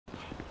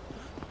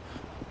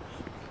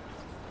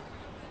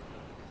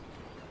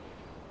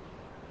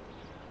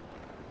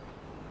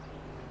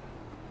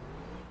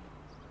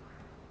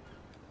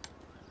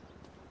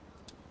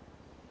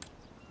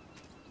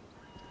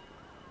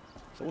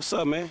So what's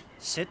up, man?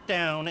 Sit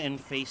down and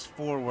face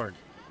forward.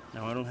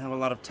 Now, I don't have a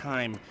lot of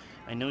time.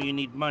 I know you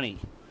need money.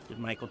 Did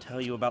Michael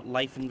tell you about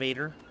Life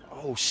Invader?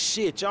 Oh,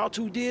 shit, y'all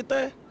two did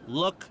that?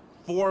 Look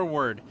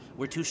forward.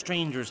 We're two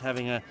strangers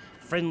having a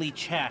friendly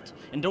chat.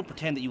 And don't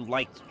pretend that you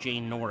liked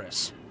Jane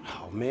Norris.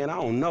 Oh, man, I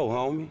don't know,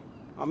 homie.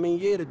 I mean,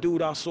 yeah, the dude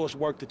outsourced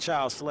work to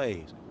child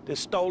slaves, then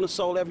stole and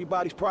sold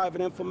everybody's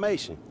private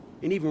information,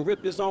 and even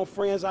ripped his own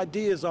friends'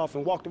 ideas off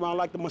and walked around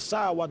like the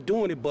Messiah while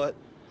doing it, but,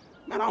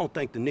 man, I don't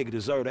think the nigga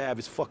deserved to have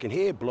his fucking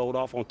head blowed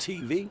off on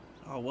TV.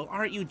 Oh, well,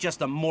 aren't you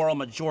just a moral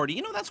majority?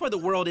 You know, that's why the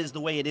world is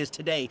the way it is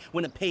today,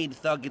 when a paid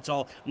thug gets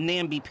all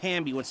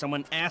namby-pamby when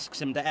someone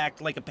asks him to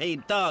act like a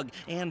paid thug,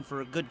 and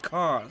for a good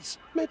cause.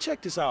 Man,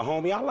 check this out,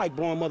 homie. I like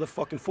blowing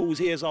motherfucking fools'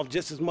 heads off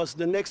just as much as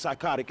the next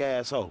psychotic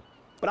asshole.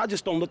 But I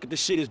just don't look at the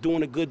shit as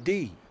doing a good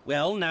deed.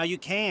 Well, now you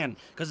can,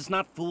 because it's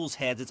not fools'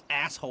 heads, it's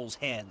assholes'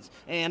 heads.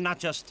 And not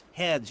just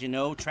heads, you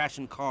know,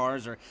 trashing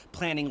cars or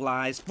planning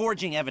lies,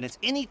 forging evidence,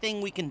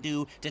 anything we can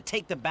do to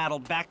take the battle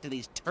back to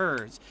these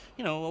turds.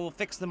 You know, we'll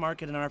fix the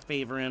market in our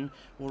favor and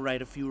we'll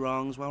right a few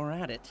wrongs while we're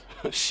at it.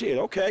 Shit,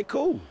 okay,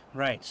 cool.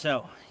 Right,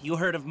 so, you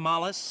heard of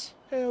Mollis?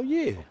 Hell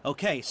yeah.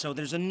 Okay, so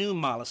there's a new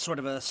mollusk, sort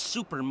of a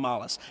super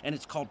mollusk, and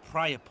it's called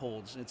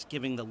Priapods. It's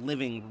giving the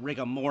living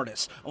rigor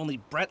mortis. Only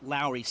Brett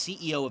Lowry,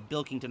 CEO of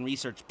Bilkington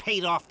Research,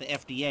 paid off the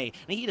FDA,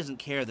 and he doesn't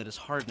care that his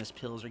hardness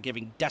pills are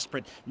giving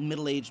desperate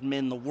middle-aged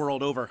men the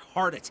world over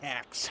heart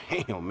attacks.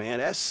 Damn, man,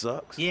 that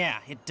sucks. Yeah,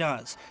 it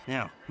does.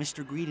 Now,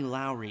 Mr. Greedy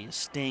Lowry is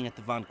staying at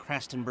the Von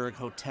Krastenberg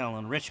Hotel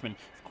in Richmond.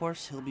 Of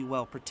course, he'll be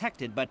well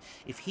protected, but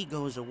if he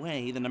goes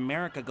away, then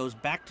America goes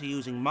back to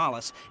using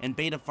mollusks, and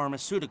Beta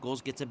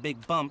Pharmaceuticals gets a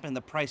big bump in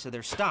the price of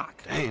their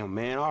stock. Damn,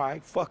 man, all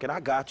right, fuck it, I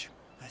got you.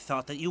 I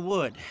thought that you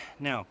would.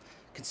 Now,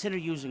 consider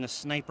using a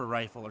sniper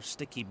rifle or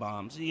sticky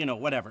bombs, you know,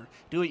 whatever.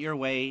 Do it your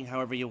way,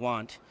 however you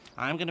want.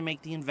 I'm gonna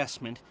make the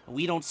investment.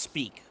 We don't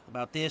speak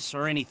about this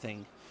or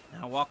anything.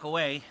 Now walk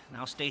away, and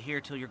I'll stay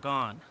here till you're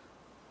gone.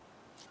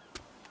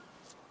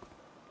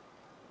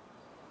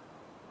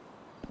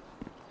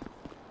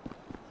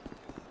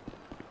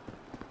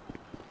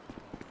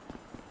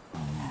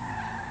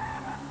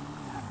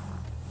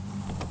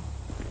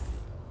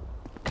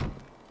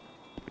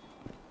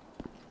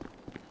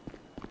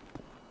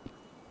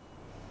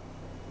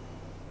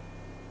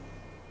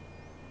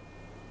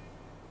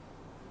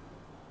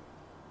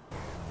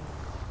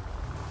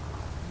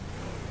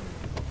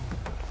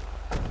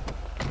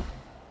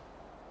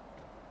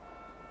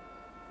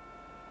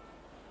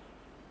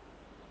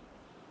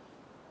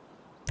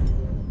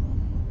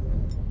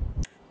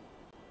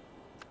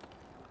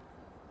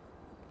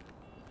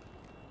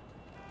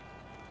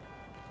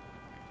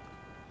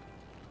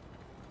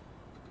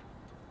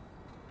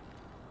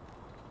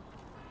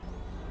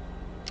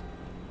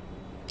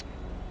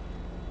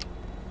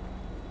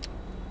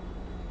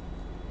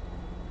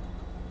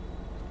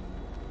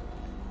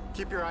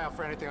 Keep your eye out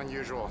for anything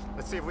unusual.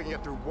 Let's see if we can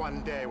get through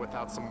one day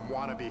without some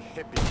wannabe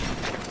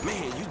hippie.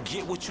 Man, you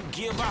get what you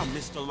give out,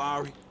 Mr.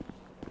 Lowry.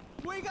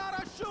 We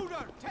got a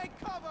shooter! Take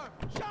cover!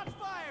 Shots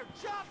fired!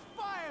 Shots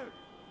fired!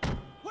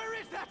 Where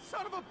is that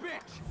son of a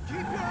bitch? Keep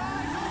your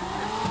eyes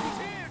open! He's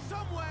here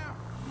somewhere!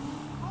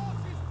 Boss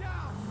is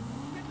down!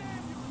 Get an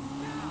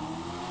ambulance now!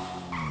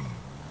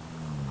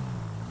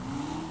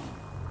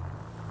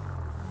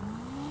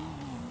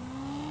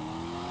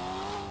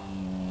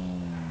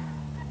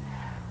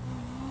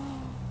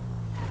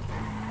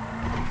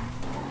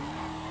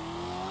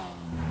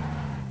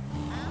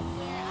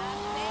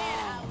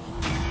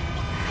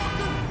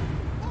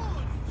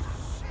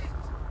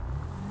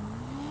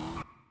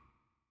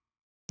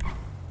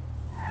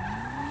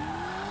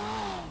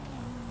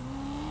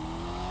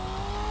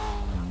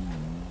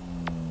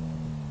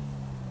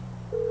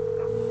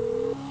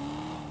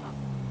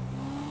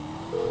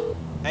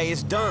 Hey,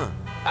 it's done.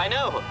 I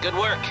know. Good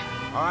work.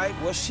 All right,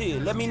 well,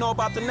 shit, let me know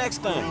about the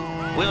next thing.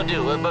 Will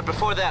do, but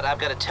before that, I've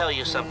got to tell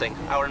you something.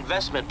 Our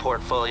investment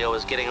portfolio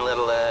is getting a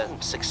little,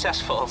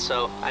 successful,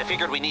 so I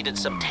figured we needed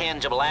some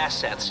tangible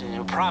assets,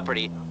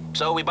 property.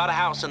 So we bought a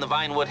house in the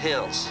Vinewood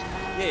Hills.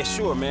 Yeah,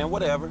 sure, man,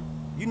 whatever.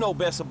 You know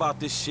best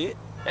about this shit.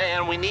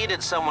 And we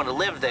needed someone to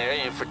live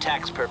there for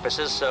tax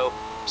purposes, so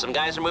some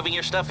guys are moving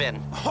your stuff in.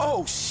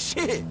 Oh,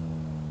 shit!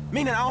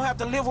 Meaning I don't have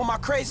to live with my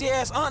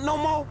crazy-ass aunt no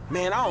more?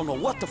 Man, I don't know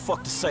what the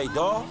fuck to say,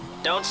 dawg.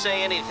 Don't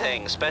say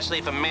anything, especially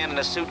if a man in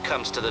a suit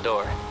comes to the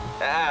door.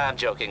 I'm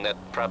joking, that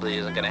probably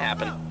isn't gonna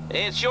happen.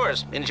 It's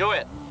yours, enjoy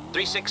it.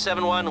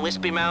 3671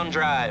 Wispy Mound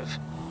Drive.